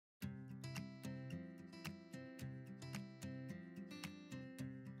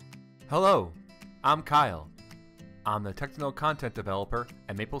Hello, I'm Kyle. I'm the technical content developer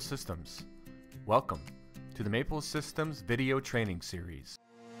at Maple Systems. Welcome to the Maple Systems video training series.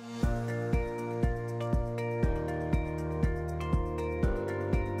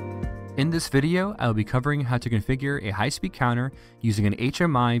 In this video, I will be covering how to configure a high-speed counter using an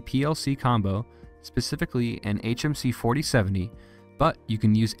HMI PLC combo, specifically an HMC 4070, but you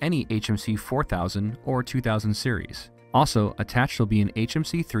can use any HMC 4000 or 2000 series. Also, attached will be an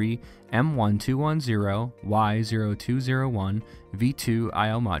HMC3-M1210Y0201-V2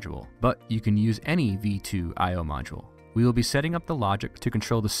 I/O module, but you can use any V2 I/O module. We will be setting up the logic to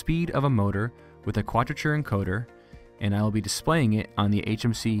control the speed of a motor with a Quadrature encoder, and I will be displaying it on the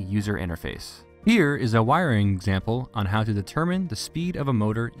HMC user interface. Here is a wiring example on how to determine the speed of a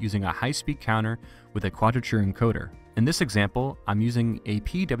motor using a high-speed counter with a Quadrature encoder. In this example, I'm using a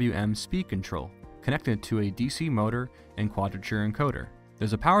PWM speed control connected to a DC motor and Quadrature encoder.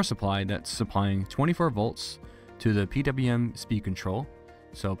 There's a power supply that's supplying 24 volts to the PWM speed control,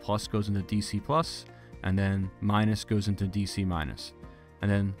 so plus goes into DC plus, and then minus goes into DC minus. And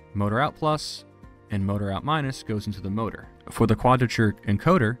then motor out plus and motor out minus goes into the motor. For the Quadrature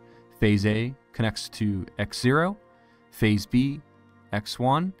encoder, phase A connects to X0, phase B,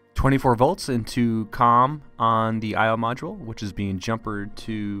 X1, 24 volts into COM on the I/O module, which is being jumpered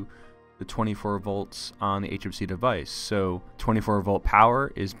to the 24 volts on the HMC device. So 24 volt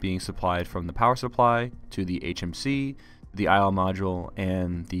power is being supplied from the power supply to the HMC, the I/O module,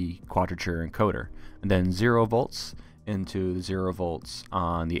 and the Quadrature encoder. And then 0 volts into the 0 volts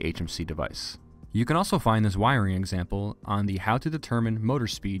on the HMC device. You can also find this wiring example on the How to Determine Motor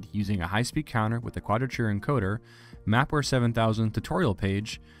Speed Using a High-Speed Counter with a Quadrature encoder Mapware 7000 tutorial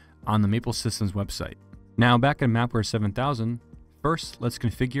page on the Maple Systems website. Now back in Mapware 7000, first, let's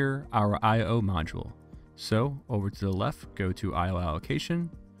configure our I/O module. So over to the left, go to I/O allocation,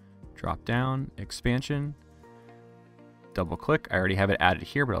 drop down, expansion, double click. I already have it added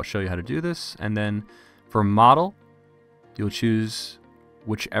here, but I'll show you how to do this. And then for model, you'll choose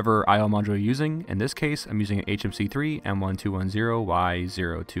whichever I/O module you're using. In this case, I'm using an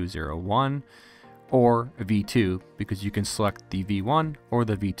HMC3-M1210Y0201 or a V2 because you can select the V1 or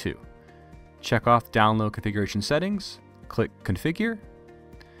the V2. Check off download configuration settings. Click configure,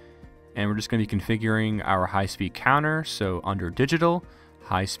 and we're just going to be configuring our high-speed counter. So under digital,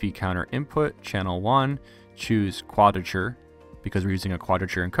 high-speed counter input, channel 1, choose Quadrature because we're using a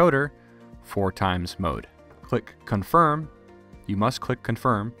Quadrature encoder, 4 times mode. Click confirm. You must click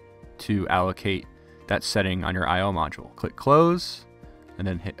confirm to allocate that setting on your I/O module. Click close and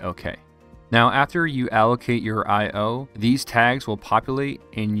then hit OK. Now after you allocate your I/O, these tags will populate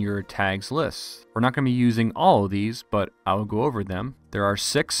in your tags list. We're not going to be using all of these, but I'll go over them. There are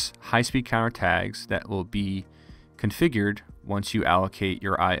 6 high-speed counter tags that will be configured once you allocate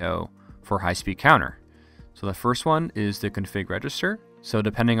your I/O for high-speed counter. So the first one is the config register. So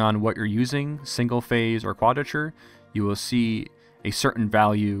depending on what you're using, single phase or Quadrature, you will see a certain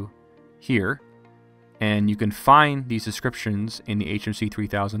value here. And you can find these descriptions in the HMC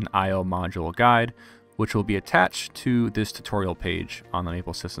 3000 I/O module guide, which will be attached to this tutorial page on the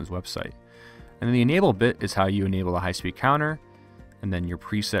Maple Systems website. And then the enable bit is how you enable a high-speed counter, and then your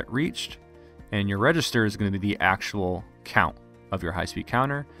preset reached, and your register is going to be the actual count of your high-speed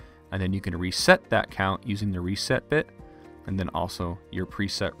counter, and then you can reset that count using the reset bit, and then also your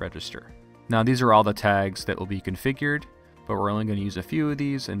preset register. Now these are all the tags that will be configured, but we're only going to use a few of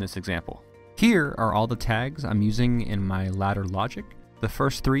these in this example. Here are all the tags I'm using in my ladder logic. The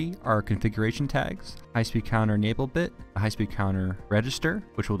first 3 are configuration tags: high-speed counter enable bit, a high-speed counter register,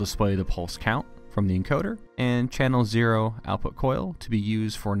 which will display the pulse count from the encoder, and channel 0 output coil to be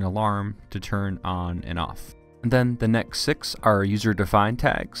used for an alarm to turn on and off. And then the next 6 are user-defined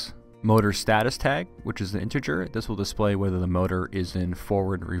tags. Motor status tag, which is the integer. This will display whether the motor is in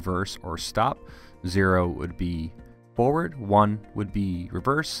forward, reverse, or stop. 0 would be forward, 1 would be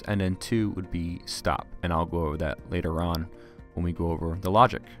reverse, and then 2 would be stop. And I'll go over that later on when we go over the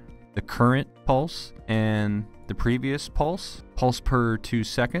logic. The current pulse and the previous pulse, pulse per 2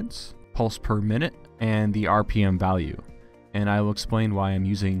 seconds, pulse per minute, and the RPM value. And I will explain why I'm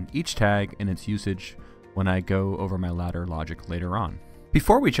using each tag and its usage when I go over my ladder logic later on.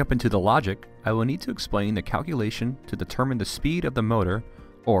 Before we jump into the logic, I will need to explain the calculation to determine the speed of the motor,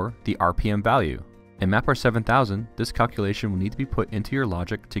 or the RPM value. In Mapware 7000, this calculation will need to be put into your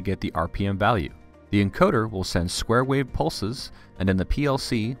logic to get the RPM value. The encoder will send square wave pulses, and then the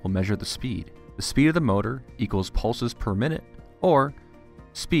PLC will measure the speed. The speed of the motor equals pulses per minute, or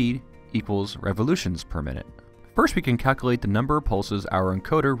speed equals revolutions per minute. First, we can calculate the number of pulses our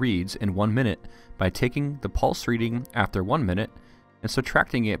encoder reads in 1 minute by taking the pulse reading after 1 minute and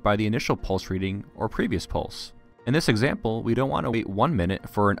subtracting it by the initial pulse reading or previous pulse. In this example, we don't want to wait 1 minute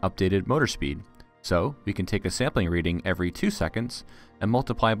for an updated motor speed, so we can take a sampling reading every 2 seconds and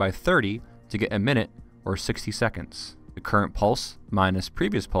multiply by 30 to get a minute or 60 seconds. The current pulse minus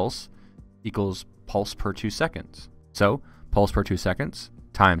previous pulse equals pulse per 2 seconds. So pulse per 2 seconds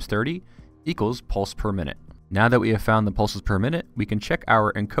times 30 equals pulse per minute. Now that we have found the pulses per minute, we can check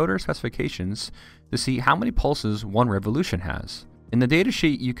our encoder specifications to see how many pulses one revolution has. In the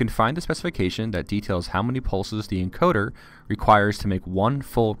datasheet, you can find the specification that details how many pulses the encoder requires to make one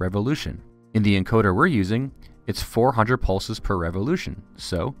full revolution. In the encoder we're using, it's 400 pulses per revolution,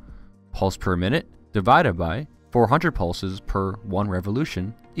 so pulse per minute divided by 400 pulses per one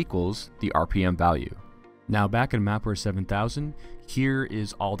revolution equals the RPM value. Now back in Mapware 7000, here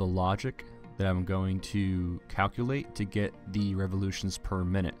is all the logic that I'm going to calculate to get the revolutions per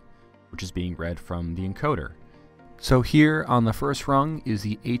minute, which is being read from the encoder. So here on the first rung is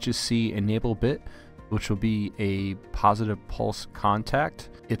the HSC enable bit, which will be a positive pulse contact.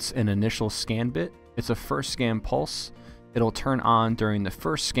 It's an initial scan bit. It's a first scan pulse. It'll turn on during the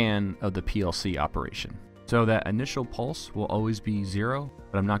first scan of the PLC operation. So that initial pulse will always be 0,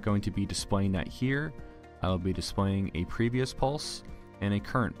 but I'm not going to be displaying that here. I'll be displaying a previous pulse and a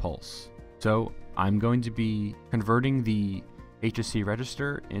current pulse. So I'm going to be converting the HSC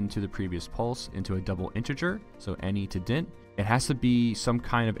register into the previous pulse into a double integer, so any to dint. It has to be some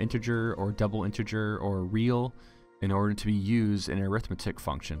kind of integer or double integer or real in order to be used in an arithmetic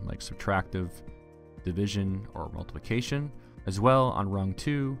function like subtractive, division, or multiplication. As well, on rung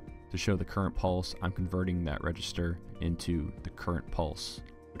 2, to show the current pulse, I'm converting that register into the current pulse,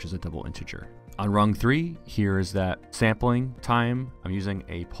 which is a double integer. On rung 3, here is that sampling time. I'm using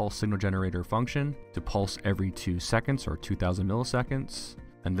a pulse signal generator function to pulse every 2 seconds or 2000 milliseconds.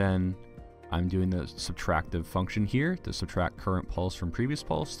 And then I'm doing the subtractive function here to subtract current pulse from previous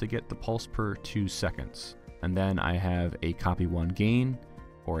pulse to get the pulse per 2 seconds. And then I have a copy one gain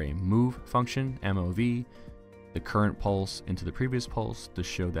or a move function, MOV, the current pulse into the previous pulse to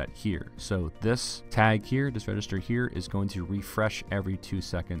show that here. So this tag here, this register here, is going to refresh every 2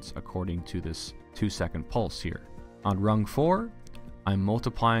 seconds according to this 2-second pulse here. On rung 4, I'm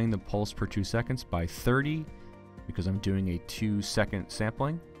multiplying the pulse per 2 seconds by 30 because I'm doing a 2-second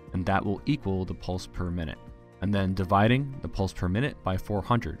sampling, and that will equal the pulse per minute. And then dividing the pulse per minute by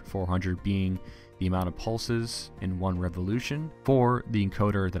 400, 400 being the amount of pulses in one revolution for the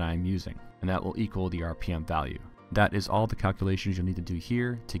encoder that I'm using, and that will equal the RPM value. That is all the calculations you'll need to do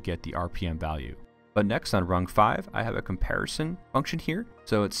here to get the RPM value. But next on rung 5, I have a comparison function here.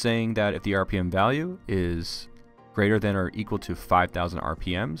 So it's saying that if the RPM value is greater than or equal to 5,000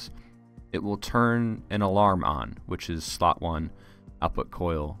 RPMs, it will turn an alarm on, which is slot 1, output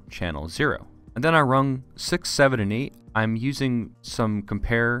coil, channel 0. And then on rung 6, 7, and 8, I'm using some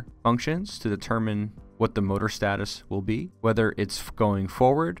compare functions to determine what the motor status will be, whether it's going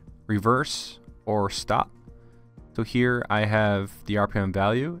forward, reverse, or stop. So here I have the RPM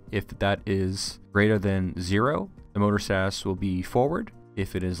value. If that is greater than 0, the motor status will be forward.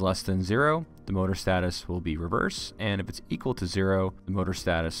 If it is less than 0, the motor status will be reverse. And if it's equal to 0, the motor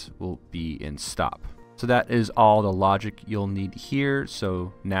status will be in stop. So that is all the logic you'll need here.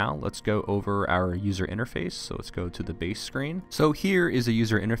 So now let's go over our user interface. So let's go to the base screen. So here is a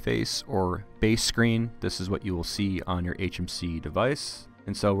user interface or base screen. This is what you will see on your HMC device.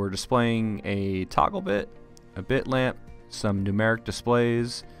 And so we're displaying a toggle bit, a bit lamp, some numeric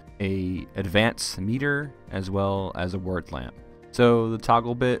displays, a advanced meter, as well as a word lamp. So the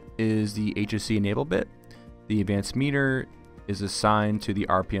toggle bit is the HSC enable bit. The advanced meter is assigned to the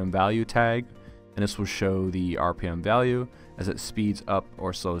RPM value tag, and this will show the RPM value as it speeds up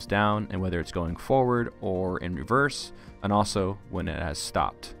or slows down, and whether it's going forward or in reverse, and also when it has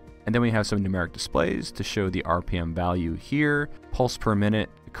stopped. And then we have some numeric displays to show the RPM value here, pulse per minute,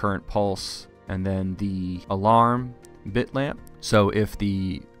 the current pulse, and then the alarm bit lamp. So if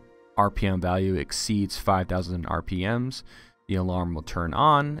the RPM value exceeds 5,000 RPMs, the alarm will turn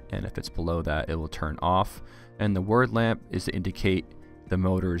on, and if it's below that, it will turn off. And the word lamp is to indicate the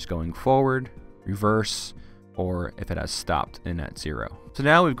motor is going forward, reverse, or if it has stopped and at 0. So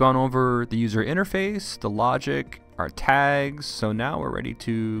now we've gone over the user interface, the logic, our tags. So now we're ready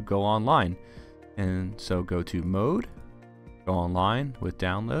to go online. And so go to mode, go online with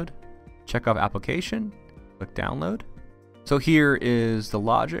download, check off application, click download. So here is the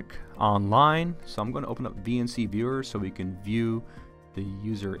logic online. So I'm going to open up VNC Viewer so we can view the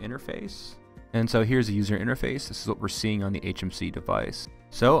user interface. And so here's the user interface. This is what we're seeing on the HMC device.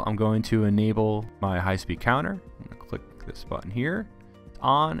 So I'm going to enable my high-speed counter. I'm going to click this button here. It's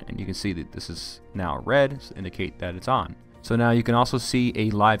on, and you can see that this is now red to indicate that it's on. So now you can also see a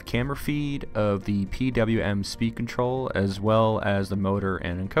live camera feed of the PWM speed control as well as the motor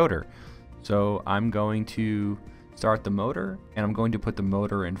and encoder. So I'm going to start the motor, and I'm going to put the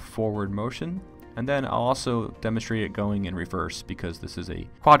motor in forward motion, and then I'll also demonstrate it going in reverse because this is a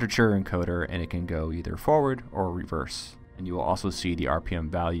quadrature encoder and it can go either forward or reverse. And you will also see the RPM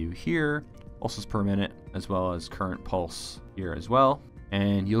value here, pulses per minute, as well as current pulse here as well.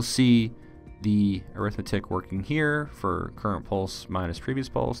 And you'll see the arithmetic working here for current pulse minus previous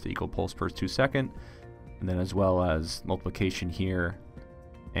pulse to equal pulse per 2 seconds, and then as well as multiplication here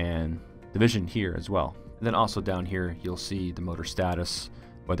and division here as well. And then also down here you'll see the motor status,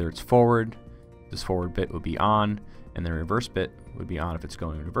 whether it's forward, this forward bit would be on, and the reverse bit would be on if it's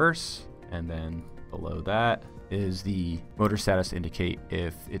going in reverse, and then below that is the motor status to indicate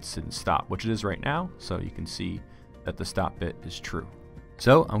if it's in stop, which it is right now, so you can see that the stop bit is true.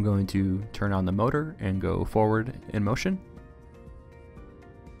 So I'm going to turn on the motor and go forward in motion.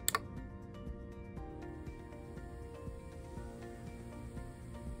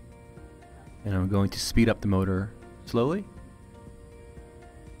 And I'm going to speed up the motor slowly.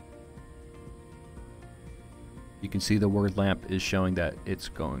 You can see the word lamp is showing that it's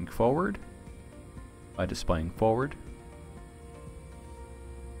going forward by displaying forward.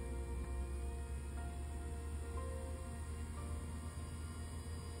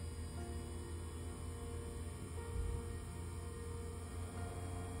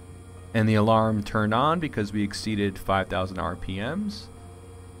 And the alarm turned on because we exceeded 5,000 RPMs.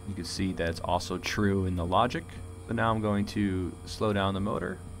 You can see that it's also true in the logic. So now I'm going to slow down the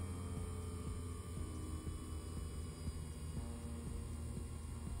motor.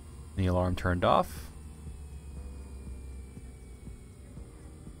 The alarm turned off.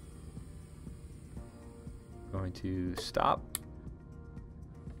 Going to stop.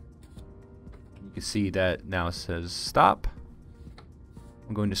 You can see that now it says stop.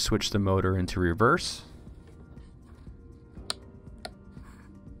 I'm going to switch the motor into reverse.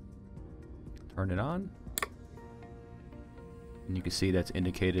 Turn it on. And you can see that's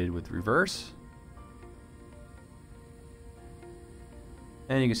indicated with reverse.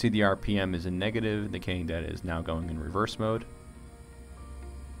 And you can see the RPM is in negative, indicating that it is now going in reverse mode.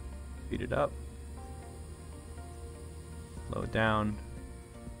 Speed it up. Slow it down.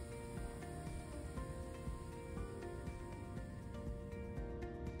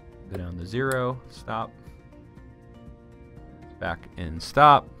 Go down to 0, stop. Back in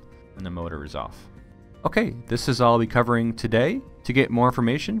stop, and the motor is off. Okay, this is all I'll be covering today. To get more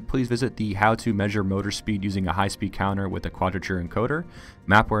information, please visit the How to Measure Motor Speed Using a High-Speed Counter with a Quadrature Encoder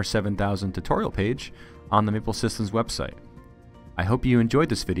Mapware 7000 tutorial page on the Maple Systems website. I hope you enjoyed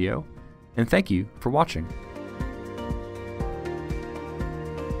this video, and thank you for watching.